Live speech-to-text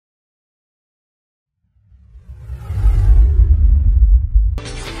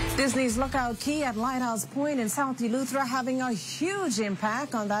Disney's Lookout Key at Lighthouse Point in South Eleuthera having a huge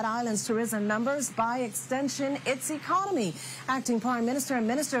impact on that island's tourism numbers, by extension, its economy. Acting Prime Minister and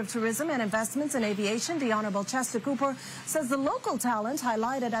Minister of Tourism and Investments in Aviation, the Honorable Chester Cooper, says the local talent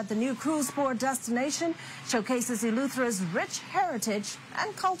highlighted at the new cruise port destination showcases Eleuthera's rich heritage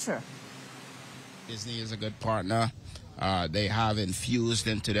and culture. Disney is a good partner. They have infused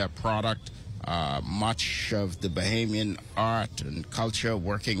into their product much of the Bahamian art and culture,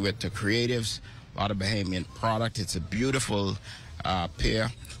 working with the creatives, a lot of Bahamian product. It's a beautiful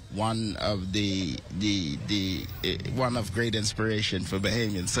pier, one of one of great inspiration for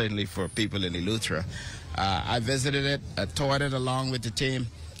Bahamians, certainly for people in Eleuthera. I visited it, I toured it along with the team,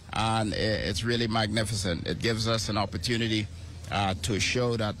 and it's really magnificent. It gives us an opportunity to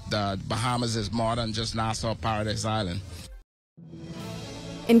show that the Bahamas is more than just Nassau Paradise Island.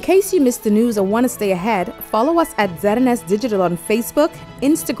 In case you missed the news or want to stay ahead, follow us at ZNS Digital on Facebook,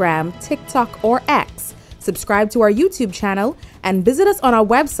 Instagram, TikTok, or X. Subscribe to our YouTube channel and visit us on our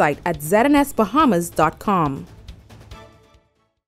website at znsbahamas.com.